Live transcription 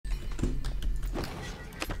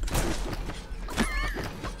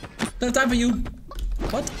Don't have time for you.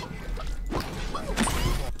 What?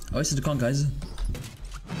 Oh, is it the con, guys?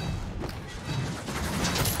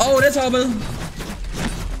 Oh, that's horrible.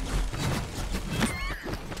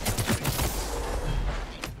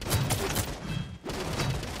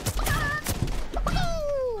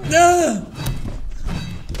 No!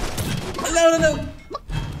 No, no, no!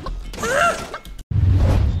 Ah!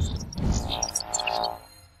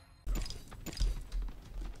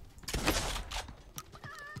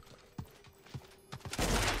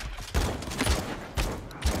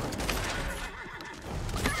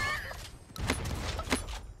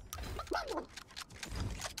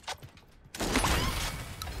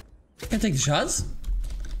 Can I take the shots?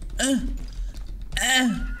 I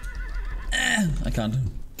can't.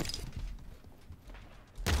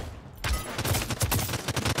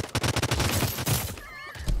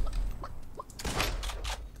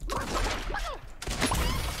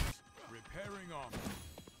 Repairing armor.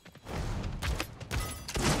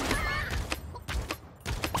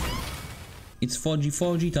 It's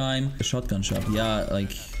 4G time. A shotgun shot. Yeah,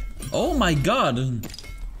 like. Oh my god!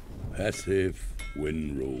 Passive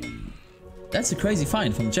win room. That's a crazy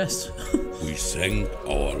find from Jest. We thank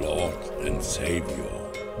our Lord and Savior.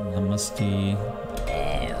 Namaste.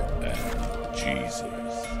 R.M. Jesus.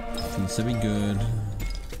 Seems to be good.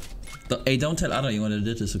 Hey, don't tell Ada you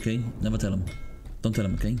did this, okay? Never tell him. Don't tell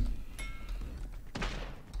him, okay?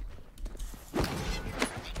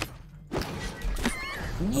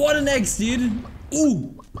 What an X, dude!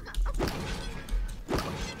 Ooh!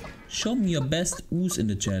 Show me your best ooze in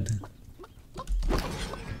the chat.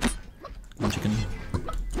 Come on, chicken.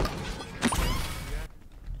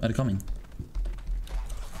 Are they coming?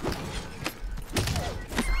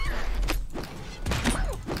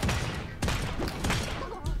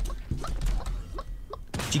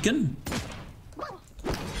 Chicken?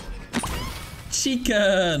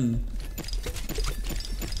 Chicken!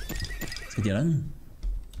 Was geht hier lang?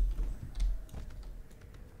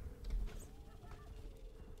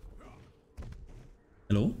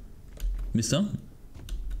 Hello? Mister?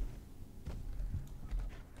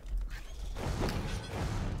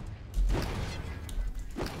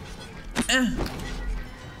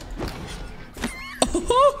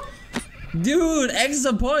 Oh, dude,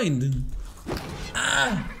 extra point!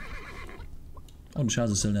 Ah! Oh, the shots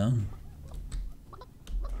are still down.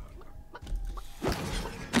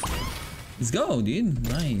 Let's go, dude.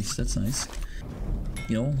 Nice, that's nice.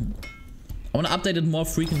 You know, I want to update it more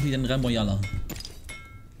frequently than Realm Royale.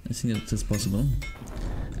 I think that's possible.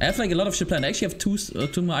 I have like a lot of shit planned. I actually have two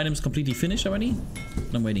more items completely finished already.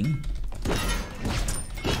 But I'm waiting.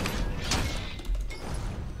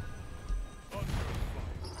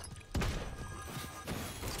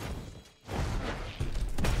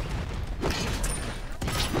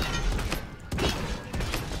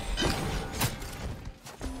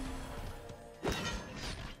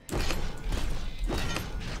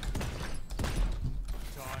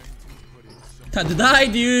 Time to die,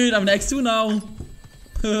 dude! I'm next 2 now.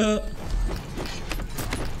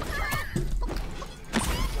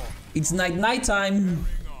 It's night time.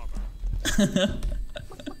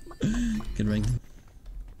 Get ranked.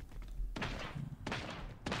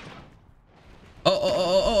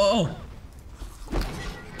 Oh.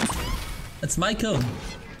 That's my kill.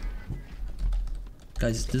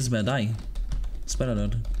 Guys, this is where I die. Spoiler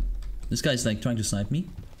alert. This guy's like trying to snipe me.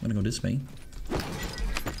 I'm gonna go this way.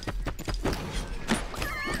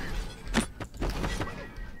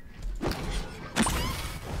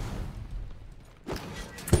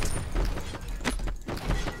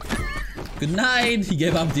 Good night! He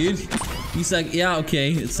gave up, dude. He's like, yeah,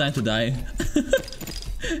 okay, it's time to die.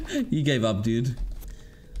 He gave up, dude.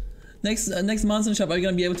 Next monster shop, are you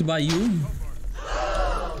gonna be able to buy you?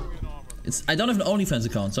 I don't have an OnlyFans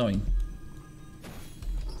account, sorry.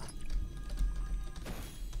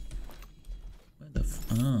 What the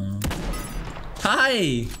oh.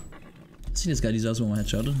 Hi! See this guy deserves one more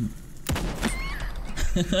headshot.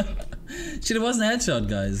 Shit, it wasn't a headshot,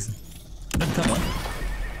 guys. Cover.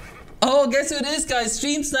 Oh, guess who it is, guys?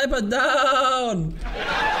 Stream sniper down!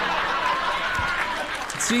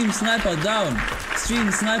 Stream sniper down! Stream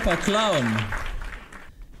sniper clown!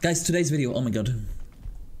 Guys, today's video, oh my god.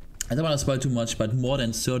 I don't want to spoil too much, but more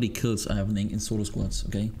than 30 kills are happening in solo squads,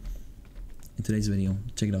 okay? In today's video,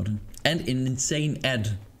 check it out. And an insane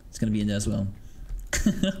ad. It's gonna be in there as well.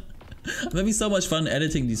 I'm having so much fun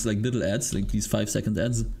editing these like little ads, like these 5-second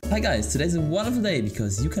ads. Hi guys, today's a wonderful day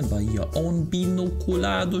because you can buy your own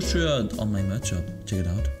Binoculado shirt on my merch shop. Check it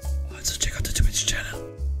out. Also check out the Twitch channel.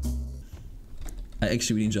 I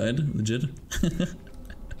actually really enjoyed it, legit.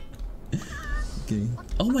 Okay.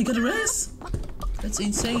 Oh my god, a res! That's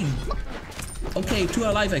insane. Okay, 2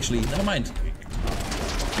 are alive actually. Never mind.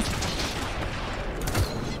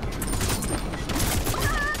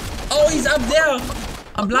 Oh, he's up there.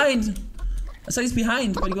 I'm blind. I thought he's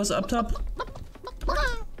behind, but he was up top.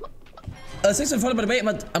 6 in front, by the way,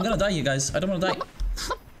 but I'm gonna die here, guys. I don't wanna die.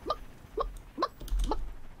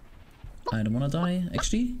 I don't wanna die,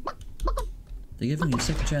 actually. They're giving me a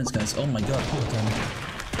second chance, guys. Oh my god, poor time.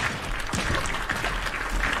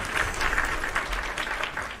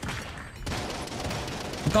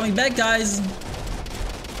 I'm coming back, guys.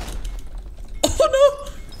 Oh no!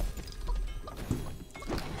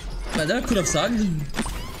 Man, that could have sucked.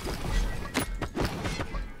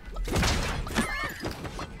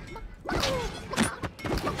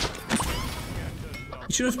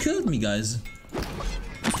 You should have killed me, guys.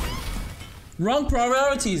 Wrong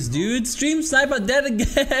priorities, dude. Stream sniper dead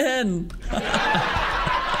again.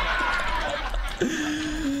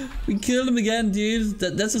 We killed him again, dude.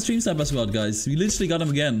 That's a stream sniper squad, guys. We literally got him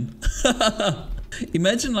again.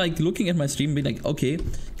 Imagine like looking at my stream and being like, okay,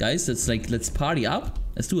 guys, let's party up.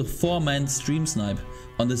 Let's do a 4-man stream snipe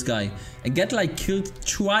on this guy and get like killed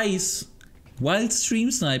twice while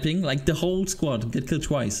stream sniping. Like the whole squad get killed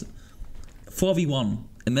twice. 4v1.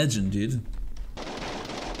 Imagine, dude.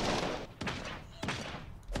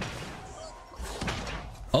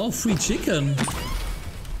 Oh, free chicken.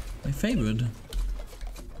 My favorite.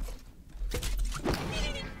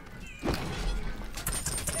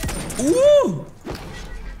 Ooh!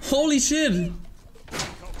 Holy shit!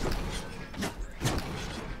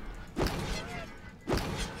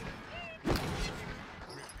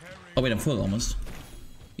 Oh wait, I'm full almost.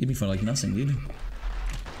 Eat me for like nothing, dude.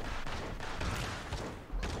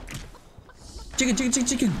 Chicken, chicken, chicken,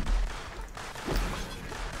 chicken!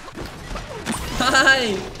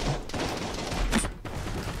 Hi!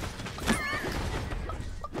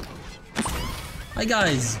 Hi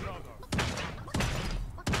guys!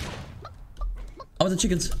 I want the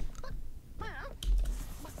chickens.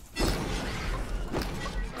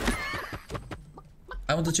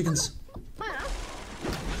 I want the chickens.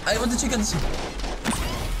 I want the chickens.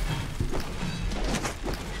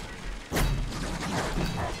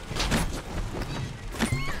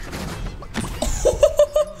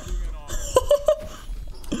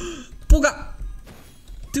 Booga!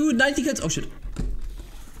 Dude, 90 kills. Oh shit.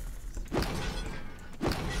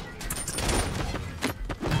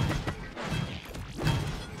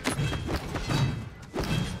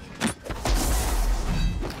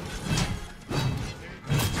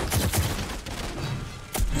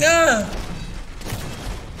 Yeah.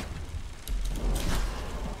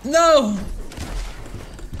 No.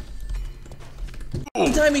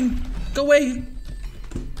 Timing. Go away.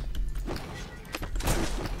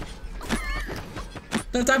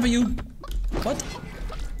 No time for you. What?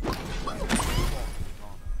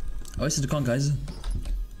 Oh, this is the con, guys.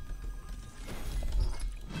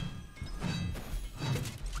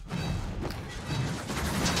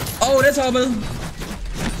 Oh, that's horrible.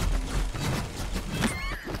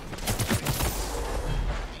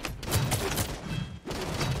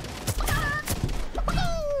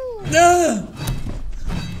 No!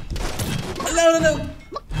 No, no, no!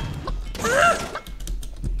 Ah!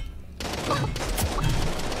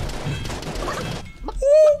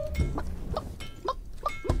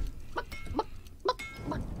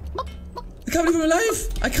 I can't believe I'm alive!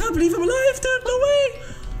 I can't believe I'm alive, dude! No way!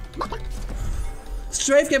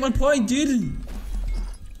 Strafe game on point, dude!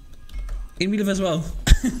 In real life as well.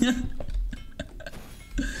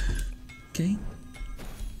 Okay.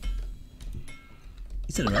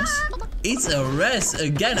 It's a rest. It's a rest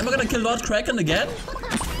again. Am I gonna kill Lord Kraken again?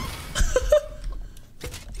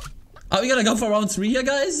 Are we gonna go for round 3 here,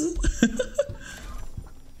 guys?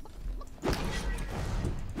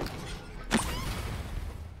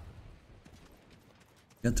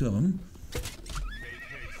 Got 2 of them.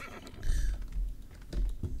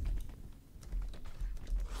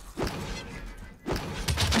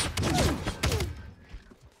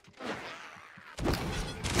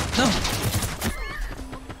 No!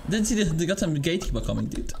 Didn't see the goddamn gatekeeper coming,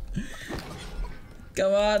 dude.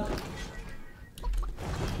 Come on.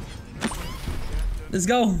 Let's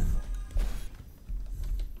go. Woo.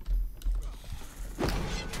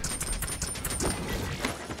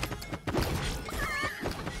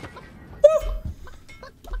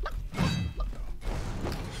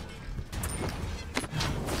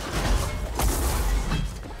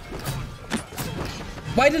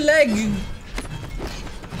 Why the leg?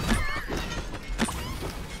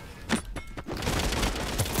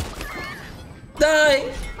 Die!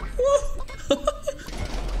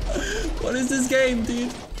 What is this game,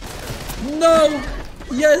 dude? No!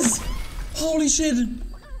 Yes! Holy shit!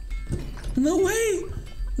 No way!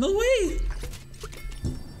 No way!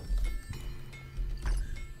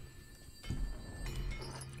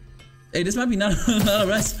 Hey, this might be not a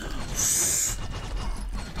rest.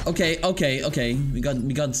 Okay. We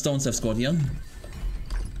got Stone Staff squad here.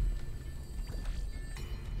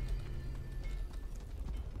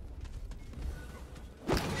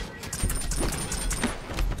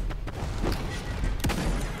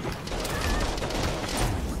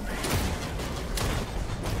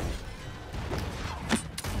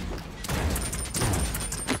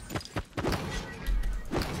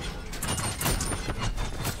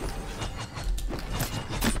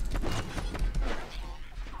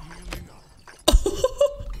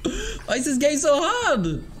 Why is this game so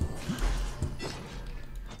hard?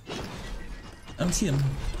 I don't see him.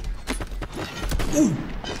 Ooh.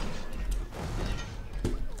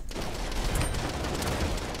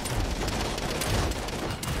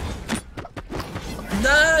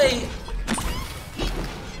 Die!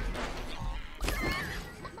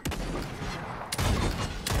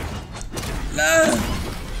 No!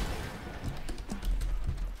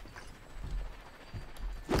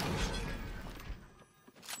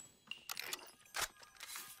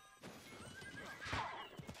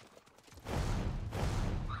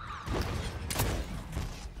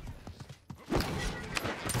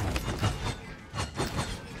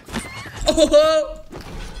 Oh!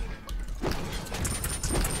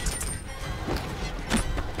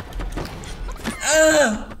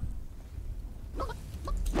 Ah!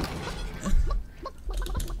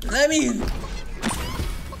 Let me.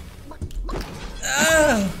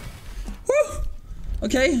 Ah! Woo!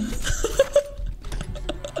 Okay.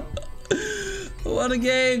 What a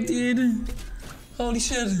game, dude! Holy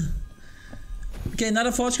shit! Okay,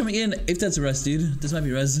 another forge coming in. If that's a rest, dude, this might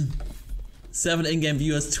be res. 7 in-game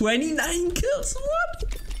viewers, 29 kills. What?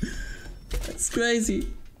 That's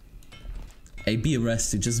crazy. Hey, be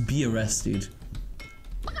arrested. Just be arrested.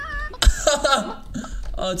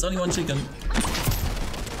 Oh, it's only one chicken.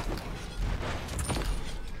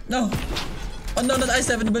 No. Oh no, that ice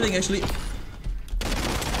have in the building actually.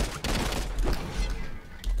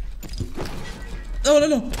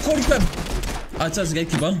 No. Holy crap. Oh, it's just a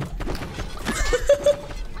gatekeeper.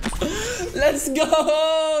 Let's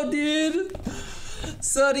go, dude.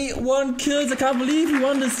 31 kills. I can't believe he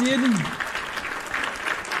won this, dude.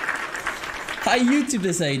 Hi, YouTube,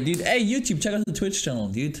 they say, dude. Hey, YouTube, check out the Twitch channel,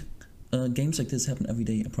 dude. Games like this happen every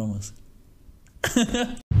day, I promise.